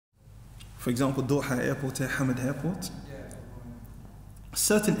For example, Doha Airport, Hamad Airport.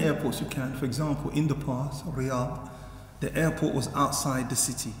 Certain airports you can, for example, in the past, Riyadh, the airport was outside the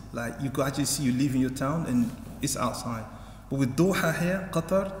city. Like you could actually see you leaving your town and it's outside. But with Doha here,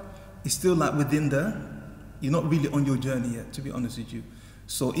 Qatar, it's still like within there. You're not really on your journey yet, to be honest with you.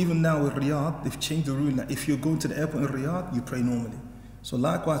 So even now with Riyadh, they've changed the rule. Like if you're going to the airport in Riyadh, you pray normally. So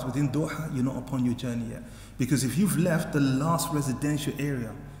likewise within Doha, you're not upon your journey yet. Because if you've left the last residential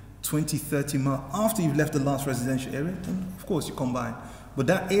area 20, 30 miles after you've left the last residential area, then of course you combine. But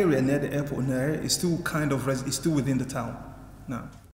that area near the airport, is still kind of, it's still within the town now.